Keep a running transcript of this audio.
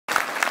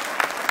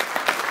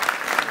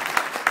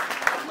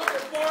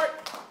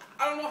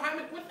know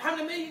how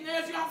many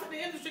millionaires y'all think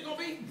the industry gonna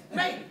be?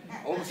 Maybe.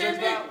 Over 10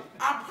 million. 6,000.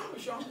 I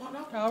promise you, I'm one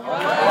of them. All right.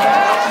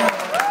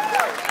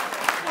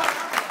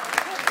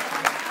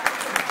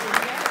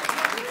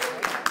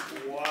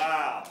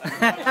 Wow.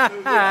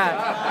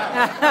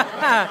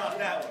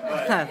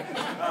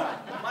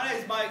 My name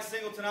is Mike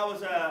Singleton. I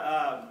was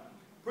a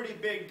pretty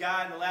big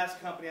guy in the last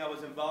company I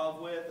was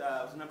involved with.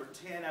 I was number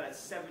 10 out of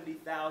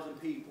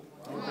 70,000 people.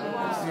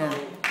 Wow.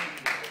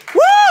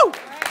 Woo!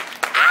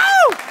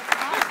 Ow!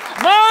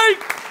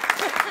 Mike!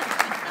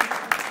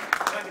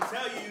 I can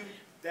tell you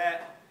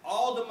that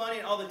all the money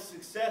and all the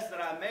success that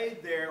I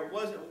made there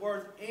wasn't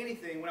worth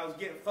anything when I was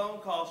getting phone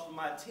calls from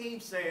my team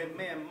saying,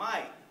 man,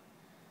 Mike,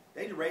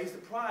 they raised the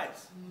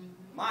price.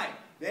 Mike,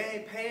 they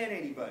ain't paying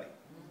anybody.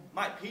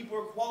 Mike, people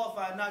are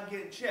qualified not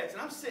getting checks.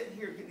 And I'm sitting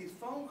here getting these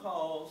phone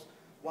calls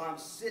while I'm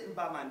sitting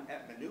by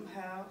at my new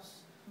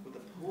house with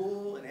the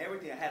pool and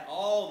everything. I had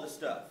all the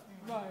stuff.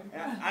 Right.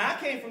 And I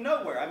came from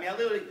nowhere. I mean,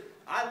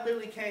 I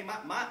literally came,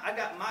 I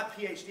got my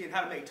PhD in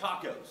how to make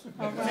tacos.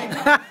 Okay. See,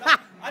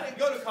 I didn't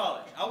go to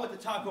college. I went to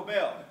Taco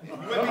Bell. You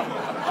with me? Okay. All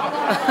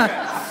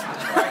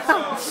right,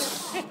 so,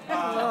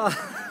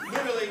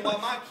 literally,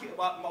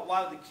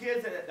 while the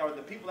kids, or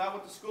the people I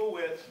went to school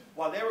with,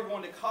 while they were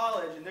going to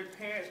college and their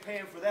parents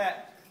paying for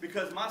that,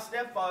 because my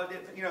stepfather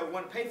didn't,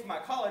 want to pay for my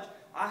college,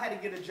 I had to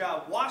get a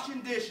job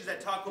washing dishes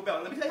at Taco Bell.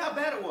 And let me tell you how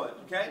bad it was,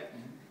 okay?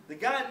 The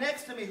guy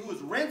next to me who was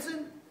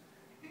rinsing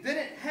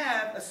didn't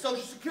have a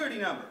social security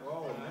number.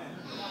 Oh, man.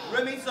 You know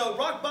what I mean? So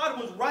rock bottom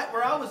was right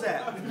where I was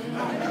at. You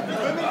know what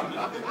I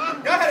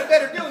mean? Y'all had a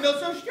better deal with no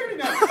social security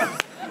number. So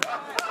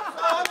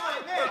I'm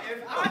like, man,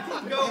 if I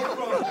can go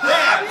from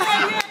that.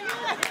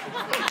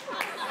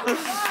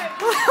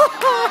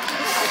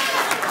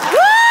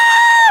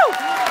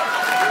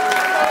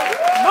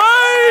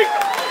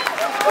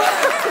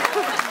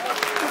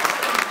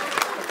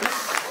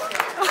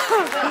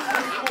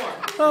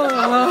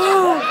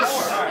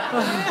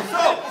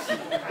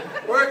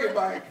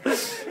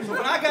 So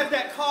when I got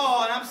that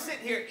call and I'm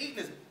sitting here eating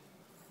this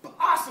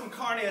awesome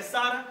carne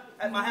asada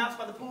at my house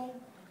by the pool,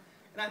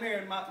 and I'm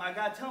hearing my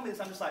guy tell me this,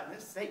 I'm just like,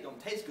 this steak don't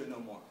taste good no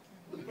more.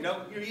 You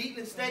know, you're eating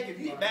a steak, if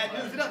you eat bad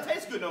news, it doesn't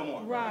taste good no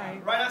more.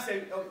 Right. Right, I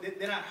said,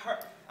 then I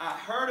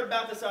heard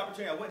about this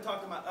opportunity. I went and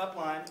talked to my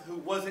upline, who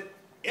wasn't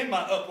in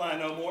my upline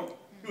no more.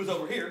 He was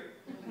over here.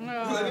 No.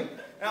 And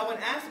I went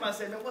and asked him, I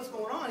said, man, what's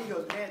going on? He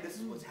goes, man, this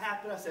is what's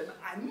happened. I said,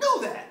 I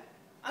knew that.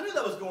 I knew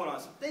that was going on.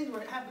 Some things were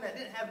happening that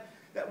didn't have,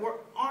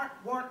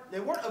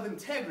 weren't of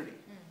integrity.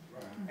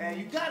 And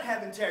you got to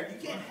have integrity.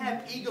 You can't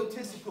have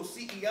egotistical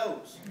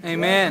CEOs.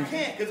 Amen. You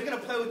can't, because they're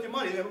going to play with your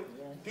money. They're going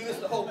to do this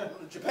the whole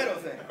Geppetto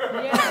thing.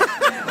 Yeah.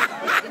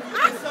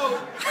 And so,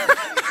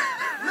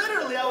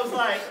 literally, I was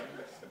like,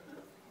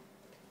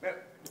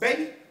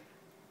 baby,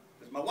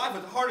 my wife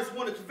was the hardest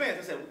one to convince.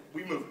 I said,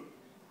 we moving.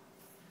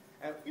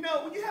 And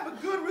when you have a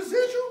good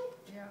residual,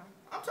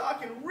 I'm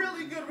talking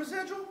really good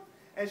residual,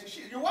 and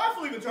your wife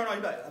will even turn on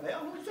you like, I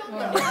don't know what you're talking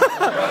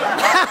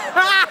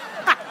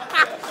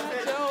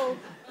about.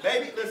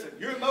 Baby, listen,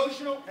 you're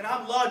emotional and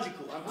I'm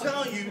logical. I'm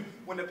telling you,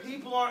 when the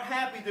people aren't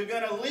happy, they're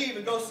going to leave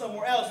and go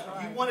somewhere else.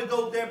 You want to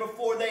go there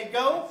before they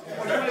go,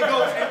 or you want to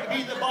go and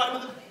be at the bottom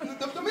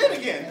of the mid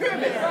again,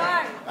 pyramid.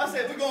 I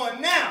said, we're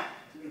going now.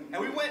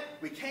 And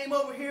we came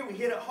over here, we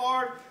hit it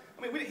hard.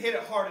 I mean, we didn't hit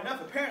it hard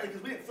enough, apparently,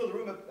 because we didn't fill the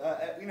room up,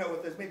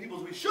 with as many people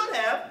as we should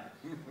have.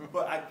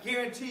 But I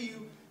guarantee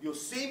you, you'll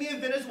see me in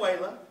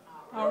Venezuela.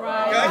 All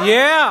right. Okay?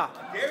 Yeah.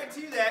 I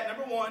guarantee you that,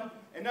 number one.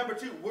 And number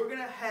two, we're going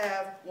to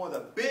have one of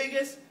the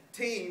biggest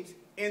teams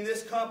in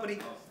this company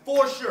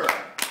for sure.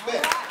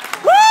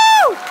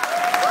 Woo!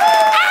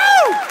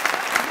 Ow!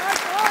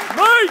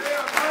 Mike!